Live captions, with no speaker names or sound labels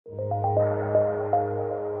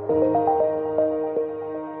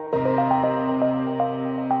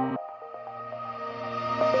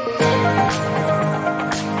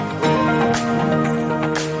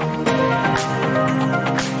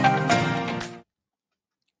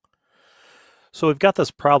So we've got this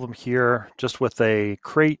problem here just with a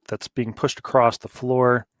crate that's being pushed across the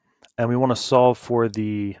floor, and we want to solve for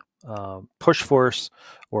the push force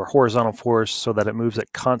or horizontal force so that it moves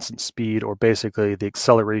at constant speed, or basically the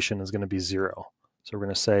acceleration is going to be 0. So we're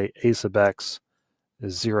going to say a sub x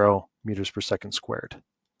is 0 meters per second squared.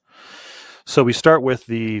 So we start with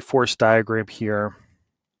the force diagram here,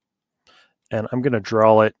 and I'm going to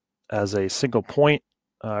draw it as a single point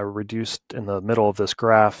reduced in the middle of this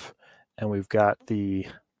graph, and we've got the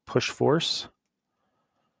push force,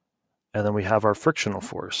 and then we have our frictional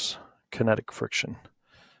force, kinetic friction.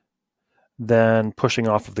 Then pushing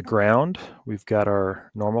off of the ground, we've got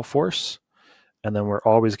our normal force, and then we're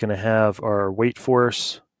always going to have our weight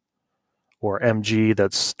force, or mg,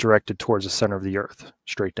 that's directed towards the center of the earth,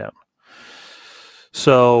 straight down.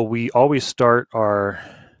 So we always start our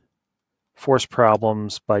force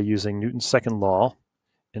problems by using Newton's second law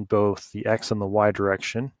in both the x and the y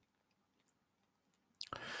direction.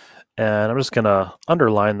 And I'm just going to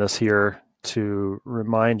underline this here to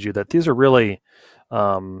remind you that these are really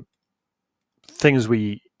things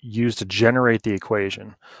we use to generate the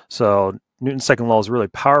equation. So Newton's second law is really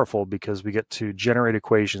powerful because we get to generate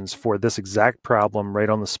equations for this exact problem right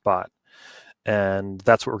on the spot. And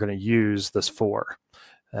that's what we're going to use this for.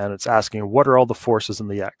 And it's asking, what are all the forces in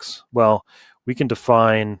the x? Well, we can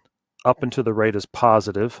define up and to the right as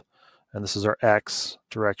positive, and this is our x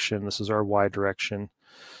direction, this is our y direction.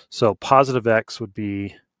 So positive x would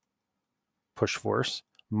be push force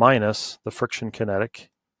minus the friction kinetic.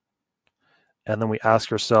 And then we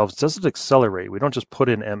ask ourselves, does it accelerate? We don't just put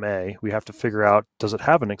in ma, we have to figure out, does it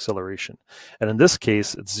have an acceleration? And in this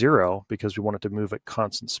case, it's 0 because we want it to move at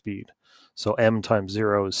constant speed. So m times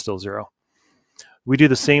 0 is still 0. We do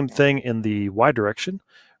the same thing in the y direction.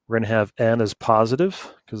 We're going to have n as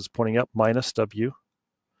positive because it's pointing up, minus w.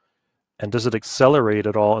 And does it accelerate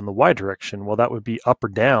at all in the y direction? Well, that would be up or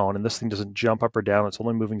down, and this thing doesn't jump up or down, it's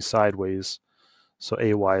only moving sideways. So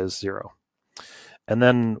ay is 0. And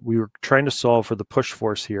then we were trying to solve for the push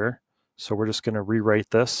force here. So we're just going to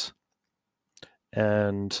rewrite this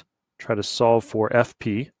and try to solve for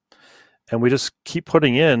Fp. And we just keep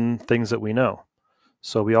putting in things that we know.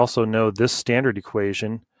 So we also know this standard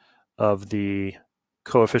equation of the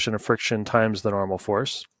coefficient of friction times the normal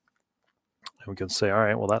force. And we can say, all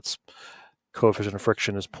right, well, that's coefficient of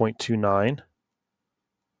friction is 0.29.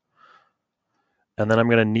 And then I'm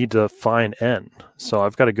going to need to find n. So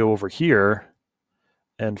I've got to go over here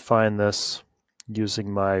and find this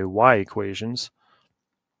using my y equations.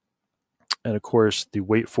 And of course, the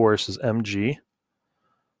weight force is mg.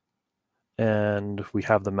 And we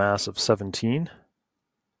have the mass of 17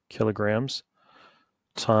 kilograms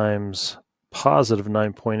times positive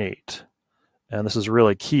 9.8. And this is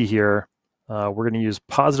really key here. We're going to use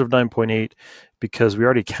positive 9.8 because we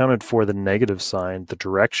already counted for the negative sign, the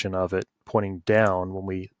direction of it pointing down when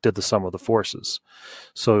we did the sum of the forces.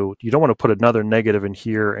 So you don't want to put another negative in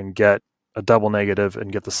here and get a double negative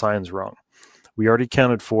and get the signs wrong. We already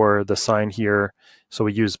counted for the sign here, so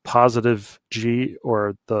we use positive g,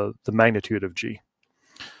 or the magnitude of g.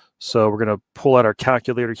 So we're going to pull out our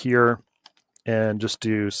calculator here and just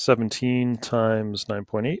do 17 times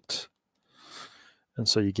 9.8. And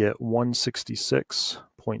so you get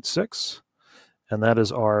 166.6. And that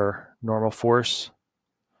is our normal force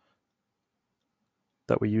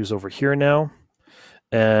that we use over here now.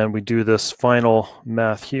 And we do this final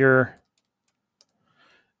math here,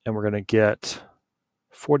 and we're going to get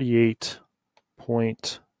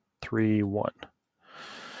 48.31.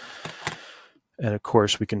 And of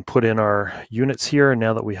course, we can put in our units here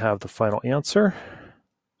now that we have the final answer.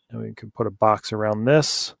 And we can put a box around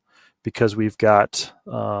this because we've got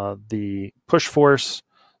the push force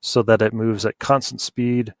so that it moves at constant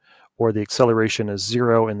speed, or the acceleration is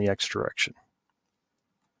 0 in the x direction.